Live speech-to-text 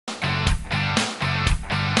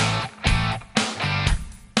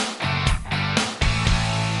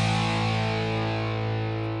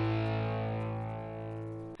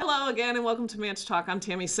again, and welcome to ManchTalk. I'm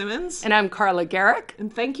Tammy Simmons. And I'm Carla Garrick.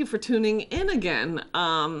 And thank you for tuning in again.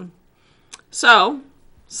 So,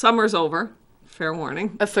 summer's over. Fair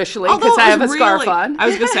warning. Officially, because I have a scarf on. I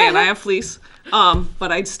was going to say, and I have fleece.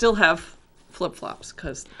 But I'd still have flip-flops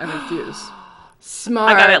because I refuse. Smart.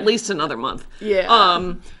 I got at least another month.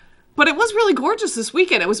 Yeah. But it was really gorgeous this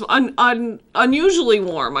weekend. It was unusually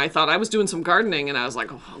warm, I thought. I was doing some gardening, and I was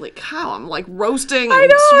like, oh, holy cow. I'm like roasting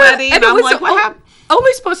and sweaty. And I'm like, what happened?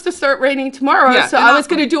 Only supposed to start raining tomorrow, Yeah, so I was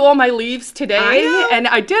going to do all my leaves today. And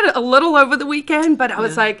I did it a little over the weekend, but I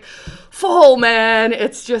was like, full, man.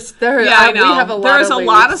 It's just there. Yeah, I know. We have a lot there's of a leaves.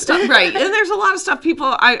 lot of stuff, right? And there's a lot of stuff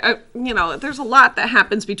people, there's a lot that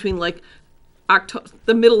happens between like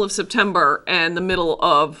the middle of September and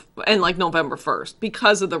like November 1st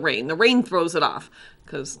because of the rain. The rain throws it off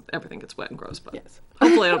because everything gets wet and gross. But yes.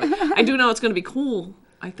 Hopefully I do know it's going to be cool.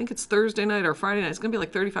 I think it's Thursday night or Friday night. It's going to be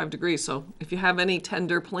like 35 degrees. So if you have any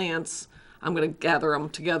tender plants, I'm going to gather them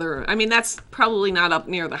together. I mean, that's probably not up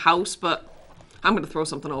near the house, but I'm going to throw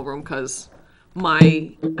something over them because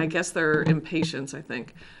I guess they're impatiens, I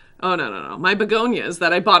think. Oh, no. My begonias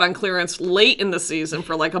that I bought on clearance late in the season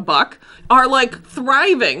for like $1 are like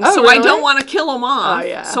thriving. Oh, so really? I don't want to kill them off. Oh,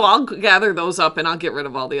 yeah. So I'll gather those up and I'll get rid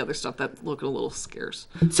of all the other stuff that's looking a little scarce.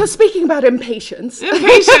 So speaking about impatience.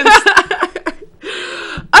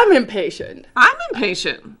 I'm impatient. I'm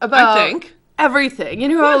impatient, about I think. Everything.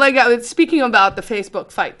 Like I was speaking about the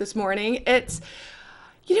Facebook fight this morning. I'm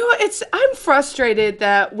frustrated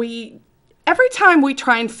that every time we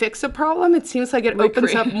try and fix a problem, it seems like it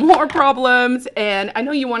opens up more problems. And I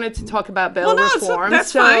know you wanted to talk about bail reform.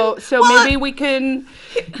 That's fine. So maybe we can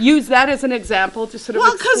use that as an example to sort of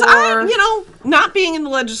because not being in the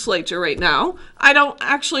legislature right now, I don't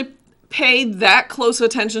actually pay that close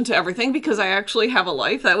attention to everything because I actually have a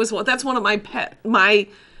life. That's one of my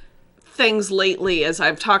things lately as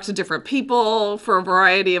I've talked to different people for a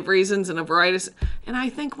variety of reasons and I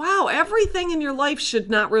think, wow, everything in your life should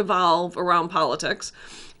not revolve around politics,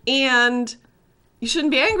 and you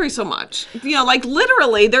shouldn't be angry so much. Like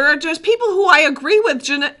literally, there are just people who I agree with,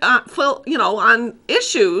 on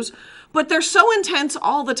issues, but they're so intense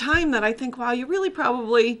all the time that I think, wow, you really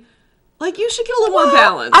probably. Like, you should get a little more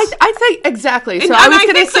balance. I think, exactly. So I was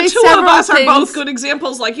going to say the two of us are both good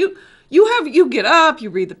examples. Like, you get up,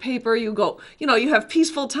 you read the paper, you go, you have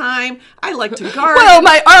peaceful time. I like to garden. Well,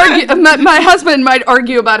 my husband might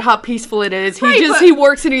argue about how peaceful it is. He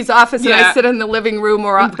works in his office and I sit in the living room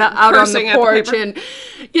or out on the porch and,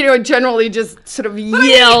 generally just sort of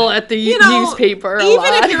yell at the newspaper a lot.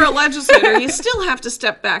 Even if you're a legislator, you still have to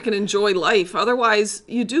step back and enjoy life. Otherwise,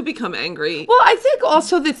 you do become angry. Well, I think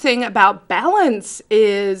also the thing about balance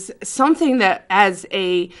is something that as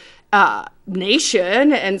a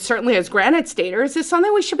nation and certainly as Granite Staters is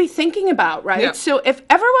something we should be thinking about, right? Yeah. So if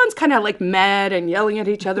everyone's kind of like mad and yelling at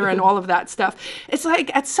each other and all of that stuff, it's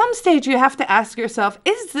like at some stage you have to ask yourself,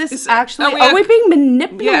 is this are we being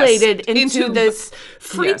manipulated into this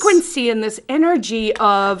frequency and this energy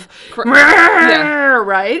of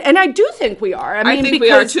right? And I do think we are. I think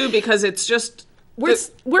we are too, because it's just we're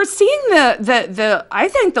seeing the I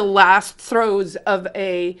think the last throes of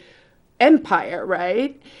a empire,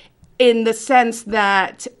 right? In the sense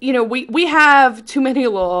that, we have too many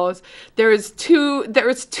laws. There's too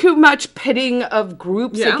much pitting of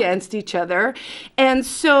groups against each other. And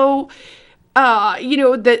so,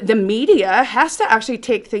 the media has to actually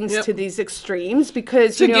take things to these extremes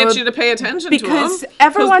because, to get you to pay attention to them. Because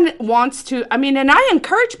everyone wants to, and I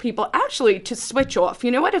encourage people actually to switch off.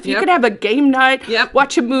 You know what? If you could have a game night,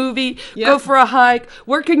 watch a movie, go for a hike,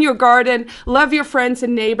 work in your garden, love your friends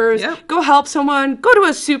and neighbors, go help someone, go to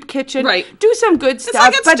a soup kitchen, do some good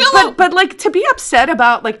stuff. But like to be upset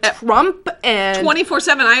about like Trump and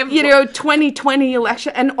 24/7, I have 2020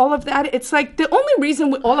 election and all of that. It's like the only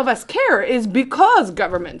reason all of us care is because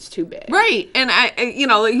government's too big. Right. And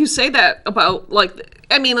you say that about like,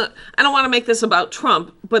 I don't want to make this about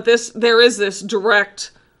Trump, but there is this direct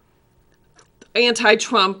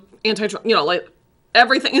anti-Trump, like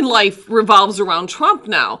everything in life revolves around Trump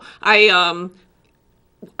now. I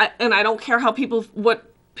don't care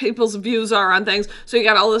what people's views are on things. So you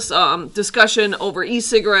got all this discussion over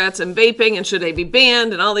e-cigarettes and vaping and should they be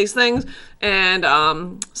banned and all these things. And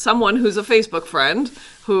someone who's a Facebook friend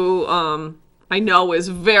who I know is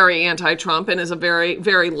very anti-Trump and is a very,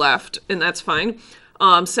 very left, and that's fine,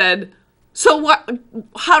 said, so what?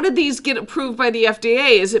 How did these get approved by the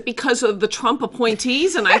FDA? Is it because of the Trump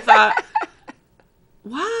appointees? And I thought,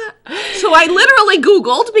 what? So I literally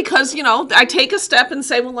Googled because, I take a step and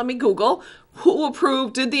say, well, let me Google who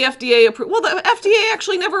approved, did the FDA approve? Well, the FDA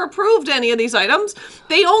actually never approved any of these items.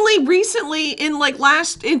 They only recently in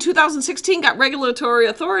 2016 got regulatory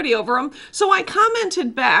authority over them. So I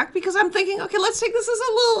commented back because I'm thinking, okay, let's take this as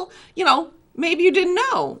a little, maybe you didn't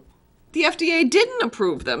know. The FDA didn't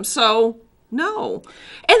approve them. So no.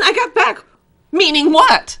 And I got back, meaning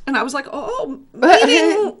what? And I was like,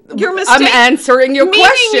 meaning you're mistaken. I'm answering your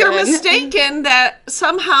question. Meaning you're mistaken that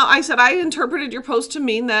somehow, I said, I interpreted your post to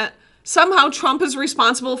mean that somehow Trump is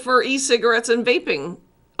responsible for e-cigarettes and vaping.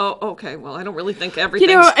 Oh, okay. Well, I don't really think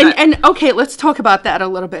everything's... and okay, let's talk about that a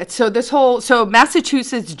little bit. So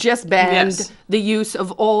Massachusetts just banned the use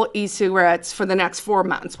of all e-cigarettes for the next 4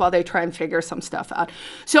 months while they try and figure some stuff out.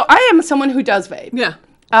 So I am someone who does vape. Yeah.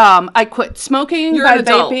 I quit smoking by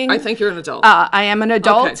vaping. I think you're an adult. I am an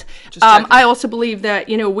adult. Okay. I also believe that,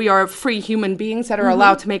 we are free human beings that are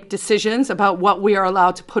allowed to make decisions about what we are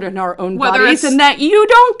allowed to put in our own bodies, and that you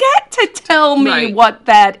don't get to tell me what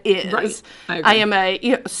that is. Right. I am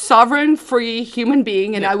a sovereign, free human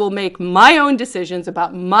being, and I will make my own decisions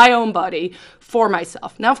about my own body for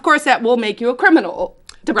myself. Now, of course, that will make you a criminal,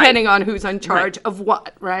 depending on who's in charge of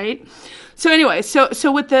what, right? So anyway, so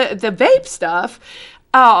with the vape stuff,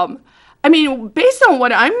 based on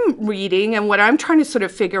what I'm reading and what I'm trying to sort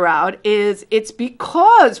of figure out is it's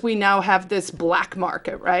because we now have this black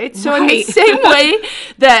market, right? So in the same way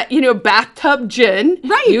that, bathtub gin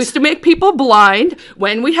used to make people blind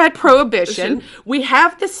when we had prohibition, we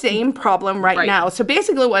have the same problem right now. So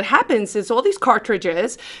basically what happens is all these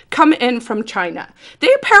cartridges come in from China.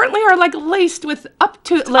 They apparently are laced with up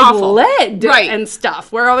to lead and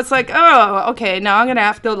stuff, where I was like, oh, okay, now I'm going to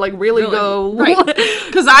have to really go.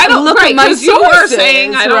 Because I don't look at my sources. You were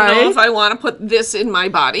saying, I don't know if I want to put this in my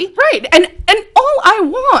body. Right. And all I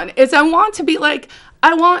want is I want to be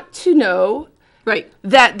I want to know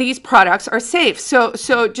that these products are safe. So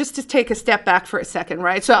just to take a step back for a second,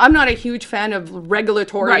 right? So I'm not a huge fan of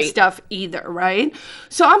regulatory stuff either, right?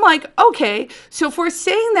 So I'm like, okay, so if we're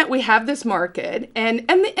saying that we have this market, and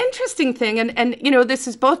the interesting thing, and this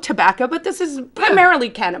is both tobacco, but this is primarily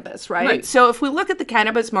cannabis, right? So if we look at the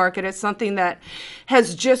cannabis market as something that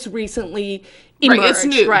has just recently emerged, it's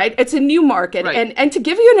new. Right? It's a new market. And to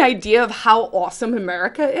give you an idea of how awesome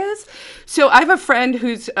America is, so I have a friend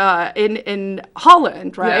who's in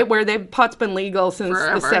Holland, right? Where pot's been legal since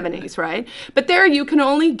the 70s, right? But there you can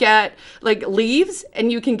only get leaves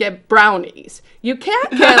and you can get brownies. You can't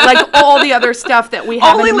get all the other stuff that we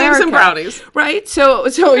have only in America. Leaves and brownies. Right? So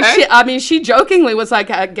she jokingly was like,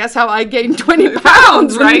 guess how I gained 20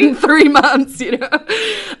 pounds in 3 months,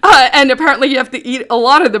 and apparently you have to eat a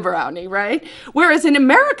lot of the brownie, right? Whereas in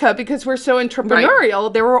America, because we're so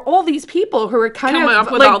entrepreneurial, there were all these people who were coming up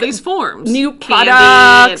with all these forms, new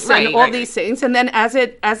products, and all these things. And then as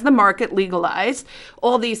the market legalized,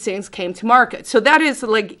 all these things came to market. So that is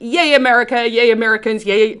yay America, yay Americans,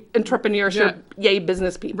 yay entrepreneurship, yay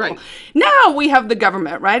business people. Now we have the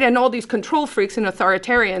government, right? And all these control freaks and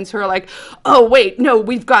authoritarians who are like, oh, wait, no,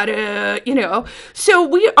 we've got to, So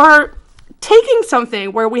we are taking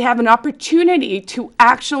something where we have an opportunity to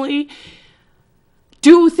actually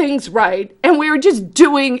do things right, and we're just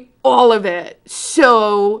doing all of it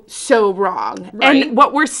so wrong. And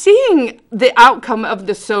what we're seeing, the outcome of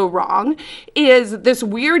the so wrong, is this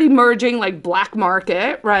weird emerging black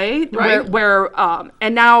market, right? Where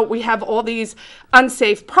and now we have all these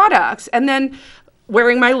unsafe products. And then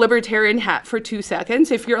wearing my libertarian hat for 2 seconds,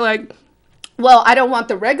 if you're like, well, I don't want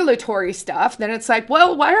the regulatory stuff, then it's like,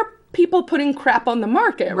 well, why are people putting crap on the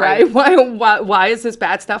market, right? Why is this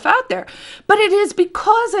bad stuff out there? But it is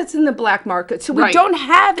because it's in the black market. So we don't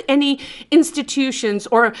have any institutions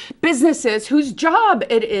or businesses whose job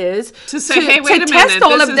it is to say, hey, wait a minute, test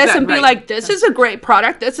all of this and be like, this is a great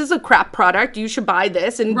product, this is a crap product, you should buy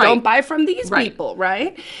this and don't buy from these people,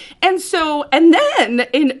 right? And then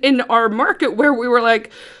in our market where we were like,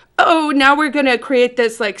 oh, now we're going to create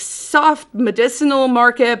this soft medicinal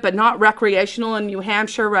market, but not recreational in New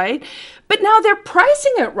Hampshire, right? But now they're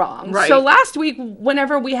pricing it wrong. So last week,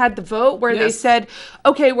 whenever we had the vote where they said,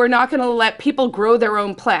 okay, we're not going to let people grow their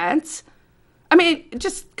own plants. I mean,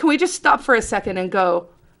 can we just stop for a second and go,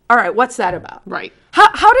 all right, what's that about? Right.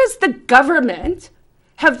 How does the government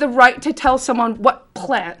have the right to tell someone what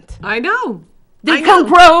plant I know they can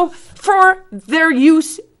grow for their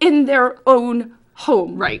use in their own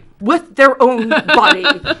home, with their own body?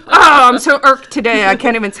 Oh, I'm so irked today. I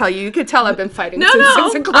can't even tell you. You could tell I've been fighting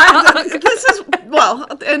since 6 o'clock. This is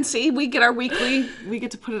and see, we get our weekly. We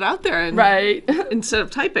get to put it out there, instead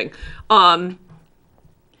of typing.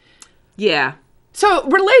 Yeah. So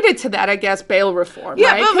related to that, I guess, bail reform,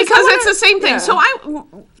 Yeah, right? but because it's the same thing. Yeah. So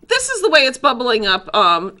this is the way it's bubbling up.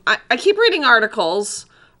 I keep reading articles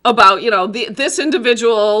about, this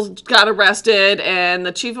individual got arrested and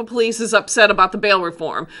the chief of police is upset about the bail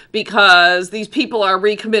reform because these people are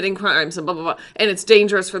recommitting crimes and blah, blah, blah, and it's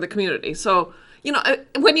dangerous for the community. So,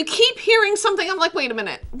 when you keep hearing something, I'm like, wait a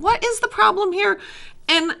minute, what is the problem here?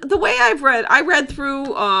 And the way I read through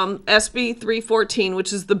SB 314,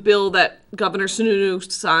 which is the bill that Governor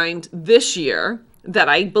Sununu signed this year, that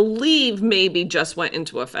I believe maybe just went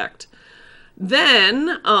into effect. Then,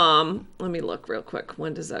 let me look real quick.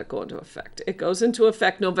 When does that go into effect? It goes into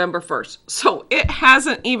effect November 1st. So it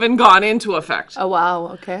hasn't even gone into effect. Oh, wow.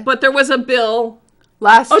 Okay. But there was a bill.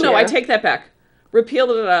 Last year. Oh, no, I take that back. Repealed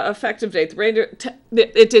it at an effective date.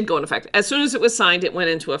 It did go into effect. As soon as it was signed, it went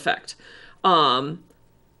into effect.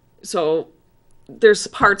 So there's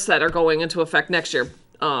parts that are going into effect next year.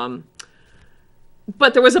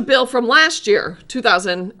 But there was a bill from last year,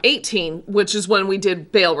 2018, which is when we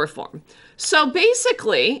did bail reform. So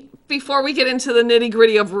basically, before we get into the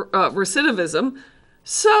nitty-gritty of recidivism,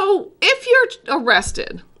 so if you're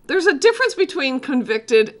arrested, there's a difference between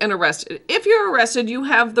convicted and arrested. If you're arrested, you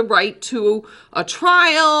have the right to a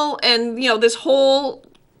trial and,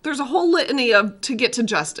 there's a whole litany to get to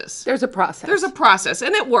justice. There's a process. There's a process,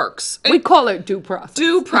 and it works. We call it due process.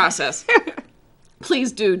 Due process.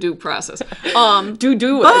 Please do due process.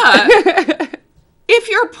 Do But it. if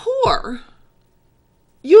you're poor,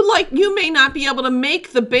 you may not be able to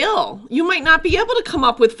make the bill. You might not be able to come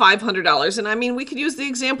up with $500. And I mean, we could use the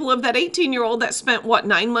example of that 18-year-old that spent,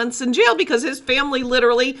 9 months in jail because his family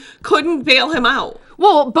literally couldn't bail him out.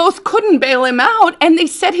 Well, both couldn't bail him out, and they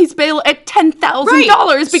set his bail at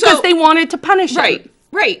 $10,000 because they wanted to punish him.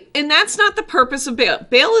 Right. And that's not the purpose of bail.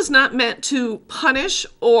 Bail is not meant to punish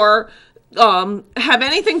or have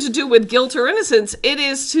anything to do with guilt or innocence. It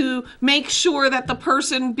is to make sure that the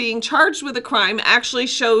person being charged with a crime actually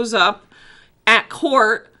shows up at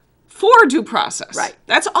court for due process. Right.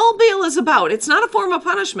 That's all bail is about. It's not a form of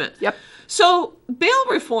punishment. Yep. So bail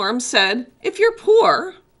reform said, if you're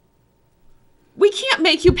poor, we can't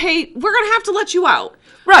make you pay. We're going to have to let you out.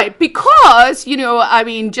 Right, because,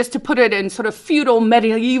 just to put it in sort of feudal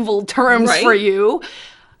medieval terms for you,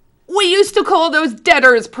 we used to call those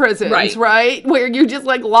debtors' prisons, right? Where you just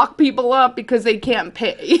lock people up because they can't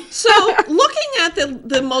pay. So looking at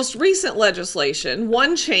the most recent legislation,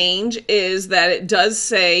 one change is that it does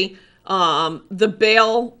say the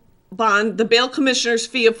bail commissioner's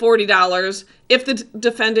fee of $40. If the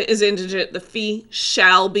defendant is indigent, the fee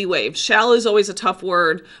shall be waived. Shall is always a tough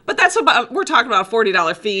word, but we're talking about a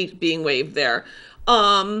 $40 fee being waived there.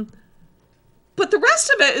 But the rest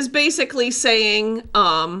of it is basically saying,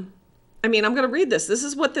 I'm going to read this. This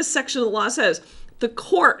is what this section of the law says. The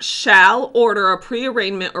court shall order a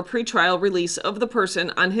pre-arraignment or pre-trial release of the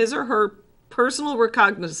person on his or her personal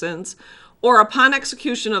recognizance or upon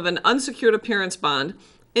execution of an unsecured appearance bond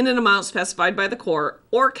in an amount specified by the court,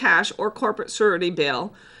 or cash or corporate surety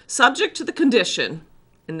bail, subject to the condition,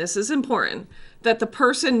 and this is important, that the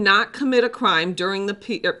person not commit a crime during the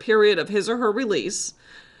period of his or her release,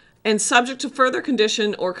 and subject to further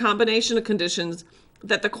condition or combination of conditions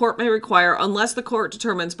that the court may require unless the court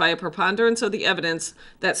determines by a preponderance of the evidence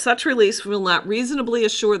that such release will not reasonably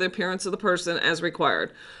assure the appearance of the person as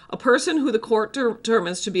required. A person who the court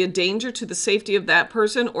determines to be a danger to the safety of that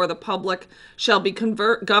person or the public shall be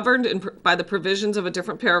governed by the provisions of a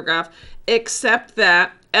different paragraph, except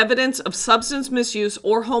that evidence of substance misuse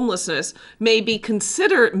or homelessness may be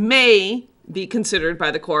considered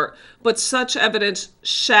by the court, but such evidence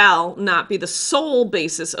shall not be the sole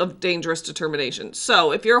basis of dangerous determination.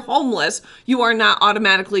 So if you're homeless, you are not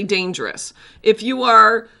automatically dangerous. If you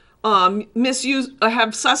are have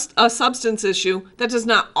a substance issue, that does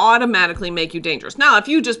not automatically make you dangerous. Now, if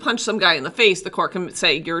you just punch some guy in the face, the court can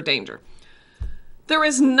say you're a danger. There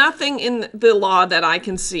is nothing in the law that I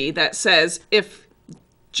can see that says if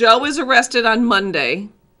Joe is arrested on Monday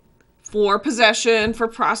for possession, for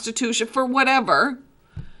prostitution, for whatever,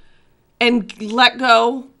 and let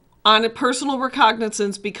go on a personal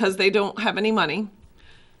recognizance because they don't have any money,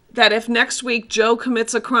 that if next week Joe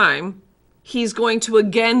commits a crime, he's going to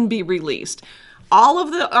again be released. All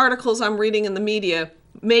of the articles I'm reading in the media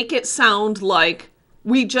make it sound like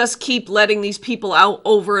we just keep letting these people out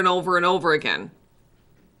over and over and over again.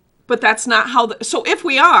 But that's not how... So if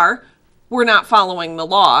we are, we're not following the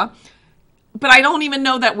law. But I don't even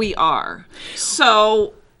know that we are.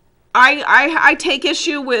 So I take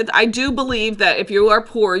issue with, I do believe that if you are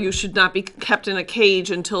poor, you should not be kept in a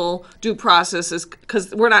cage until due process is,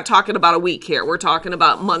 because we're not talking about a week here. We're talking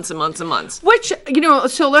about months and months and months. Which,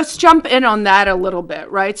 so let's jump in on that a little bit,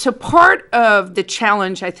 right? So part of the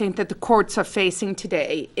challenge I think that the courts are facing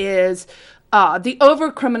today is the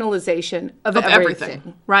over-criminalization of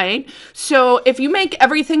everything, right? So if you make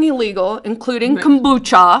everything illegal, including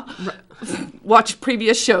kombucha, watch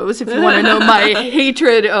previous shows if you want to know my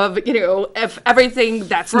hatred of, if everything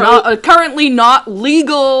that's not currently not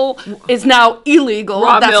legal is now illegal.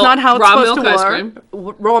 That's not how it's supposed to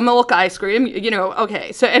work. Raw milk ice cream,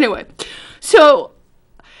 okay. So anyway,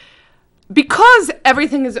 because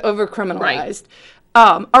everything is over-criminalized,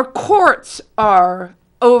 our courts are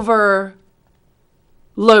overloaded,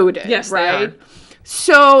 yes, right?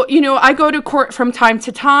 So, I go to court from time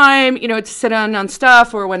to time, to sit on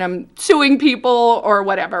stuff or when I'm suing people or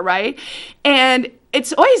whatever, right? And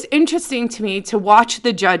it's always interesting to me to watch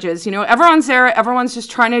the judges. Everyone's there. Everyone's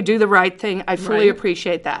just trying to do the right thing. I fully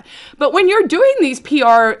appreciate that. But when you're doing these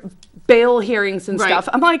PR bail hearings and stuff,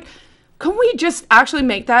 I'm like, can we just actually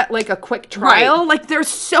make that like a quick trial? Like there's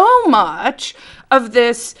so much of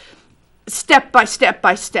this step by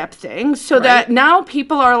step thing, so that now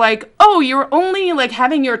people are like, oh, you're only like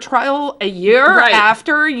having your trial a year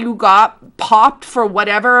after you got popped for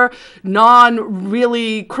whatever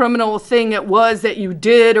non-really criminal thing it was that you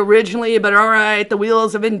did originally, but all right, the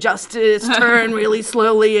wheels of injustice turn really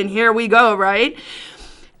slowly and here we go, right?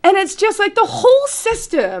 And it's just like the whole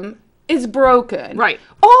system is broken.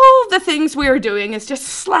 All the things we are doing is just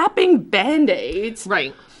slapping Band-Aids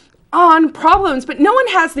on problems, but no one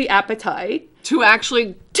has the appetite to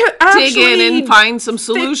actually dig in and find some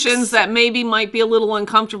solutions that maybe might be a little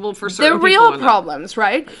uncomfortable for certain people. The real problems,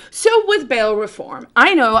 right? So with bail reform,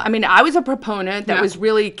 I was a proponent that was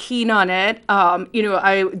really keen on it.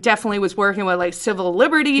 I definitely was working with like civil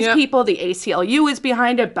liberties people. The ACLU is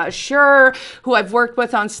behind it. Bashir, who I've worked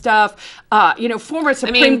with on stuff. Former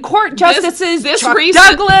Supreme Court justices, Chuck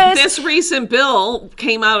Douglas. This recent bill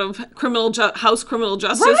came out of House Criminal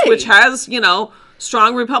Justice, which has,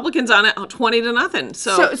 strong Republicans on it,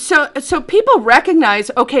 20-0. So people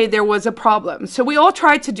recognize, okay, there was a problem. So we all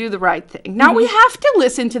tried to do the right thing. Now we have to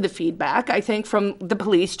listen to the feedback, I think, from the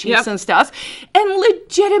police chiefs and stuff. And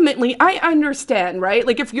legitimately, I understand, right?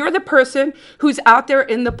 Like if you're the person who's out there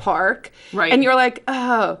in the park and you're like,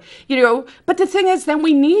 oh, but the thing is, then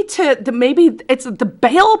we need to, maybe it's the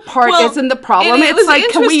bail part isn't the problem. It's like,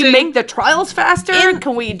 can we make the trials faster?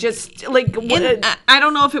 Can we just I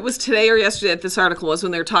don't know if it was today or yesterday that this article was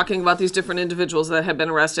when they were talking about these different individuals that had been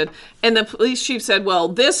arrested. And the police chief said, well,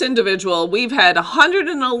 this individual, we've had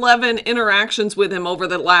 111 interactions with him over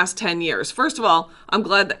the last 10 years. First of all, I'm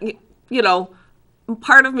glad that,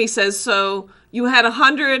 part of me says, so you had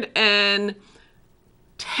 110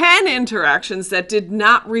 interactions that did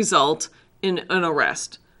not result in an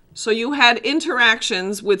arrest. So you had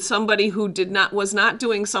interactions with somebody who was not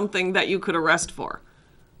doing something that you could arrest for.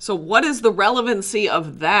 So what is the relevancy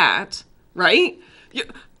of that? Right?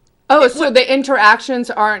 So the interactions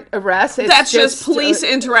aren't arrests? That's just police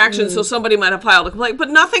interactions, so somebody might have filed a complaint, but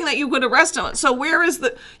nothing that you could arrest on. So where is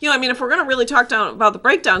the, if we're going to really talk down about the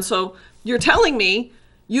breakdown, so you're telling me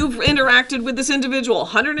you've interacted with this individual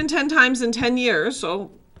 110 times in 10 years, so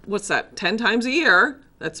what's that, 10 times a year?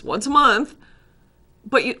 That's once a month.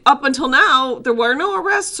 But up until now, there were no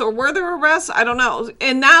arrests, or were there arrests? I don't know.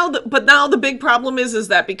 And now the big problem is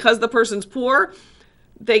that because the person's poor,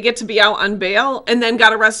 they get to be out on bail and then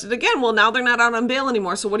got arrested again. Well, now they're not out on bail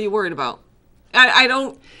anymore. So what are you worried about? I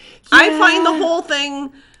find the whole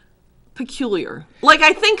thing peculiar. Like,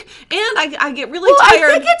 I think, and I get really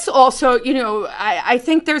tired. I think it's also, I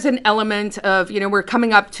think there's an element of, we're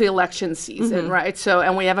coming up to election season, right? So,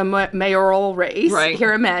 and we have a mayoral race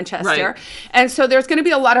here in Manchester. And so there's going to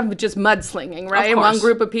be a lot of just mudslinging, right? One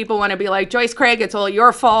group of people want to be like, Joyce Craig, it's all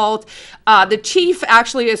your fault. The chief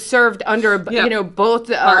actually is served under,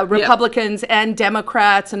 both Republicans and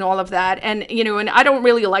Democrats and all of that. And, and I don't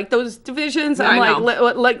really like those divisions. I'm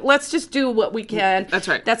like, let's just do what we can. That's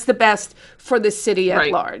right. That's the best for the city at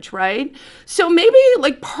large, right? So maybe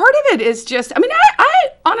like part of it is just, I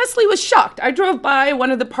honestly was shocked. I drove by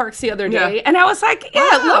one of the parks the other day and I was like,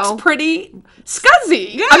 it looks pretty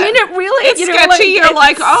scuzzy. Yeah. It really, it's sketchy. You're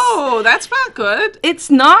like, oh, that's not good. It's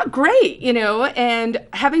not great, and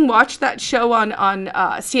having watched that show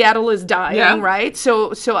on Seattle is Dying, right?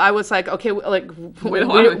 So I was like, okay, like we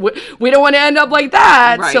don't want to end up like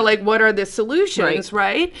that. Right. So like, what are the solutions,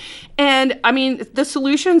 right? And the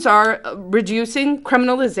solutions are reducing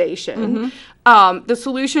criminalization, The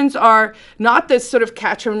solutions are not this sort of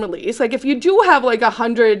catch and release. Like if you do have like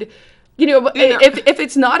 100, if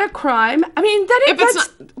it's not a crime, I mean, that's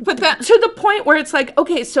to the point where it's like,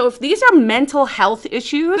 okay, so if these are mental health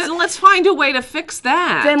issues, then let's find a way to fix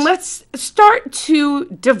that. Then let's start to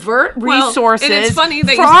divert resources and it's funny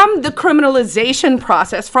that from the criminalization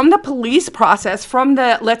process, from the police process, from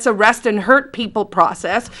the let's arrest and hurt people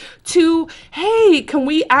process to, hey, can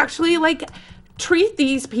we actually like treat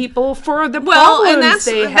these people for the problems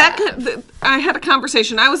they have. I had a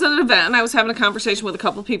conversation. I was at an event and I was having a conversation with a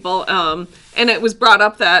couple people, and it was brought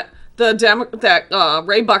up that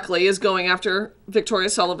Ray Buckley is going after Victoria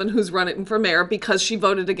Sullivan, who's running for mayor, because she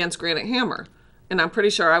voted against Granite Hammer. And I'm pretty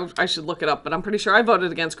sure, I should look it up, but I'm pretty sure I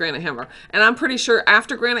voted against Granite Hammer. And I'm pretty sure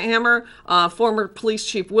after Granite Hammer, former police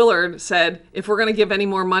chief Willard said, if we're going to give any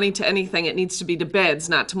more money to anything, it needs to be to beds,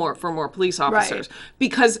 not for more police officers. Right.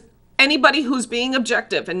 Because anybody who's being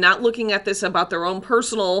objective and not looking at this about their own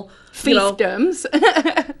personal fiefdoms,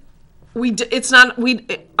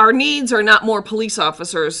 our needs are not more police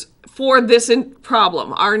officers for this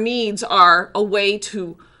problem. Our needs are a way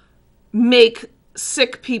to make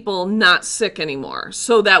sick people not sick anymore,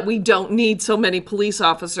 so that we don't need so many police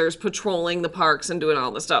officers patrolling the parks and doing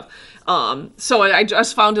all this stuff. So I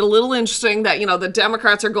just found it a little interesting that the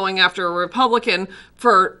Democrats are going after a Republican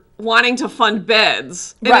for wanting to fund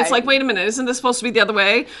beds. And It's like, wait a minute, isn't this supposed to be the other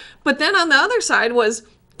way? But then on the other side was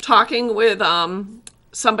talking with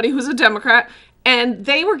somebody who's a Democrat, and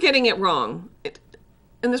they were getting it wrong.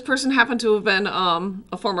 And this person happened to have been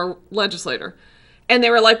a former legislator. And they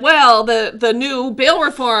were like, well, the new bail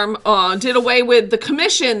reform did away with the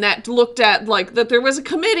commission that looked at, like, that there was a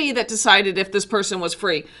committee that decided if this person was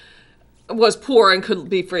poor and could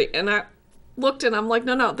be free. And I looked and I'm like,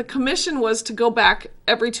 no, the commission was to go back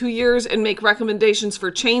every 2 years and make recommendations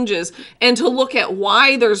for changes and to look at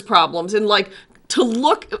why there's problems and like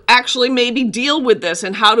to actually maybe deal with this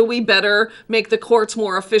and how do we better make the courts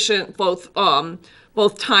more efficient, both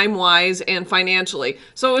time-wise and financially.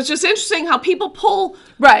 So it was just interesting how people pull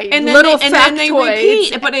and then they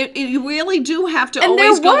repeat. But you really do have to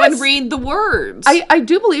always go and read the words. I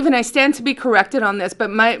do believe, and I stand to be corrected on this, but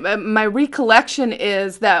my recollection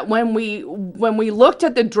is that when we looked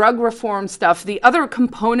at the drug reform stuff, the other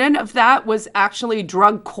component of that was actually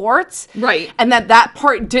drug courts, right? And that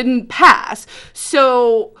part didn't pass.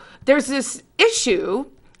 So there's this issue.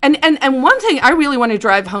 And one thing I really want to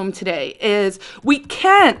drive home today is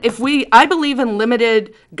I believe in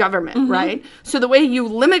limited government, right? So the way you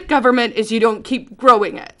limit government is you don't keep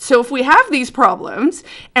growing it. So if we have these problems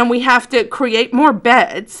and we have to create more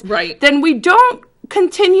beds, right, then we don't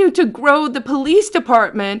continue to grow the police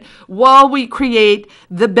department while we create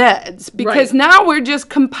the beds, because now we're just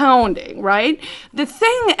compounding, right? The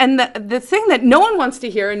thing that no one wants to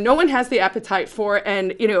hear and no one has the appetite for,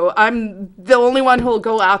 and I'm the only one who will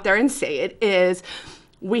go out there and say it, is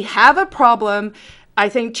we have a problem. I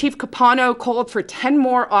think Chief Capano called for 10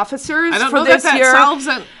 more officers for this year. Solves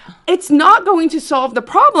it. It's not going to solve the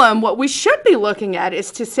problem. What we should be looking at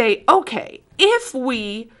is to say, okay,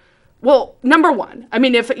 well, number one, I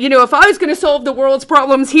mean, if I was going to solve the world's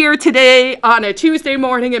problems here today on a Tuesday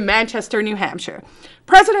morning in Manchester, New Hampshire,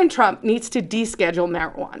 President Trump needs to deschedule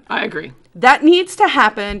marijuana. I agree. That needs to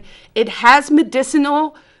happen. It has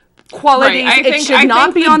medicinal qualities. It should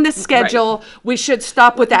not be on the schedule. Right. We should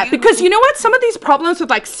stop with that. Because you know what? Some of these problems with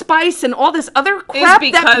like spice and all this other crap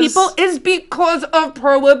is because of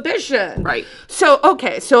prohibition. Right. So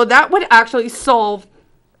that would actually solve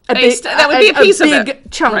that would be a piece of it. A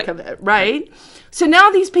big chunk of it, right? So now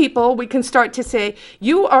these people, we can start to say,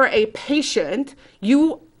 you are a patient,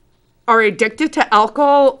 you are addicted to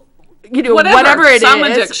alcohol, whatever it is. Some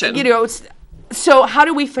addiction. So how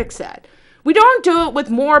do we fix that? We don't do it with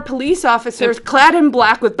more police officers clad in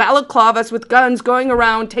black with balaclavas with guns going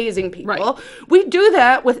around tasing people. Right. We do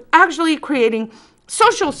that with actually creating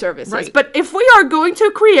social services. Right. But if we are going to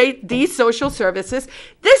create these social services,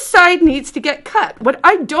 this side needs to get cut. What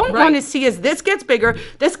I don't want to see is this gets bigger,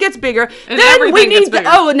 and then we need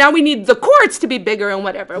now we need the courts to be bigger and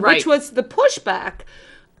whatever, which was the pushback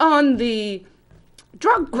on the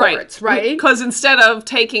drug courts, right? Because instead of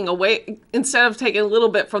taking a little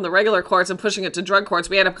bit from the regular courts and pushing it to drug courts,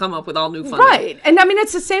 we had to come up with all new funding. Right. And I mean,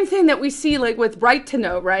 it's the same thing that we see like with Right to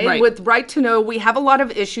Know, right? With Right to Know, we have a lot of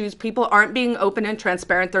issues. People aren't being open and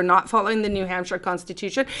transparent. They're not following the New Hampshire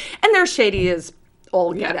Constitution, and they're shady as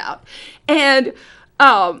all get out. And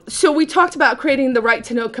so we talked about creating the Right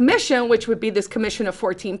to Know Commission, which would be this commission of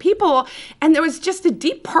 14 people. And there was just a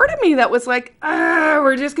deep part of me that was like,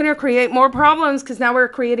 we're just going to create more problems because now we're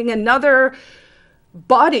creating another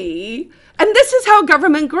body, and this is how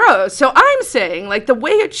government grows. So I'm saying, like, the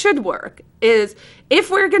way it should work is if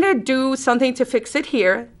we're going to do something to fix it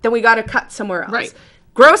here, then we got to cut somewhere else. Right.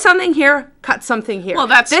 Grow something here, cut something here. Well,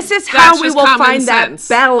 this is how we will find that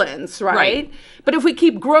balance, right? But if we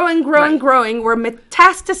keep growing, growing, we're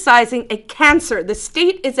metastasizing a cancer. The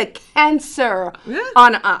state is a cancer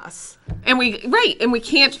on us. And we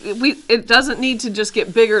can't, it doesn't need to just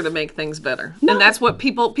get bigger to make things better. No. And that's what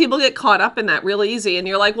people get caught up in that really easy. And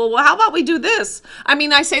you're like, well, how about we do this? I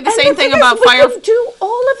mean, I say the same thing about fire. We can do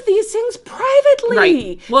all of these things privately.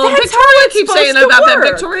 Right. Well, that's Victoria keeps saying about that.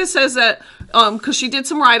 Victoria says that because she did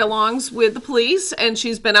some ride-alongs with the police, and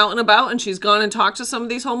she's been out and about, and she's gone and talked to some of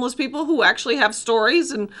these homeless people who actually have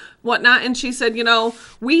stories and whatnot. And she said,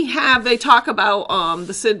 they talk about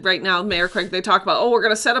the CID right now, Mayor Craig, they talk about, we're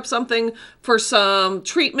going to set up something for some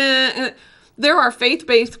treatment. There are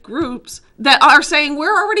faith-based groups that are saying,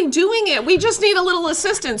 we're already doing it. We just need a little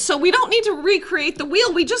assistance. So we don't need to recreate the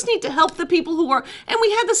wheel. We just need to help the people who are, and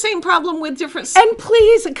we had the same problem with different. And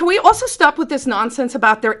please, can we also stop with this nonsense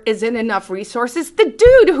about there isn't enough resources? The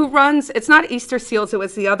dude who runs, it's not Easter Seals, it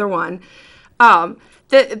was the other one. The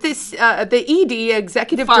ED,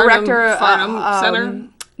 Executive Director. Farnham Center?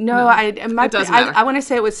 No, I want to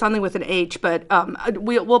say it was something with an H, but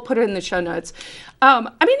we'll put it in the show notes.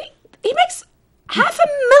 He makes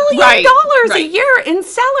 $500,000 a year in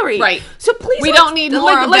salary. Right. So please, we don't need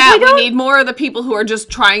more of that. We need more of the people who are just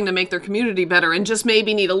trying to make their community better and just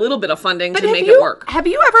maybe need a little bit of funding to make it work. Have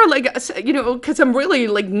you ever, because I'm really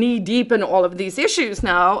knee deep in all of these issues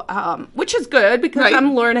now, which is good because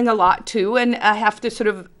I'm learning a lot too, and I have to sort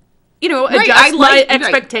of, adjust my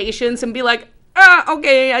expectations and be like,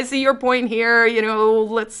 okay, I see your point here.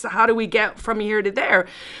 How do we get from here to there?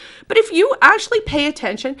 But if you actually pay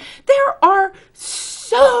attention, there are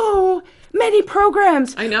so many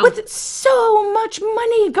programs with so much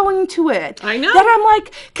money going to it. I know. That I'm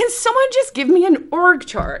like, can someone just give me an org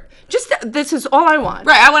chart? This is all I want.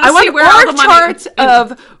 Right. I want to see where all the money charts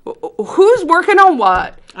of who's working on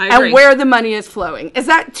what and where the money is flowing. Is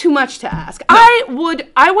that too much to ask? No. I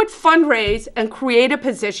would fundraise and create a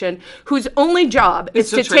position whose only job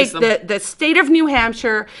is to take the state of New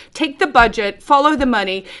Hampshire, take the budget, follow the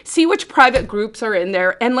money, see which private groups are in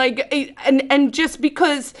there, and just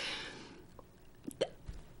because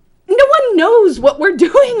no one knows what we're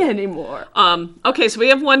doing anymore. Okay, so we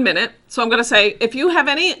have 1 minute. So I'm going to say, if you have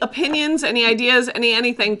any opinions, any ideas,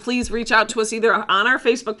 anything, please reach out to us either on our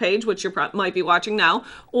Facebook page, which you might be watching now,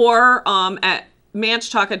 or at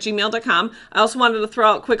ManchTalk@gmail.com. I also wanted to throw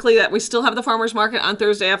out quickly that we still have the farmers market on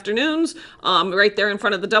Thursday afternoons, right there in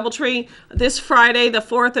front of the DoubleTree. This Friday, the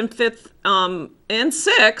 4th and 5th and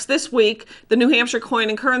 6th, this week, the New Hampshire Coin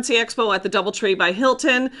and Currency Expo at the DoubleTree by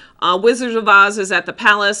Hilton. Wizards of Oz is at the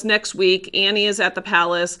Palace next week. Annie is at the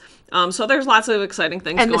Palace. So there's lots of exciting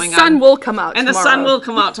things going on. And the sun will come out tomorrow. And the sun will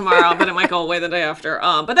come out tomorrow, but it might go away the day after.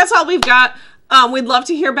 But that's all we've got. We'd love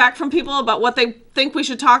to hear back from people about what they think we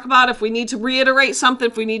should talk about, if we need to reiterate something,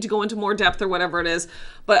 if we need to go into more depth or whatever it is.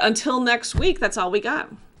 But until next week, that's all we got.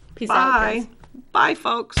 Peace out, guys. Bye,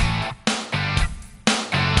 folks.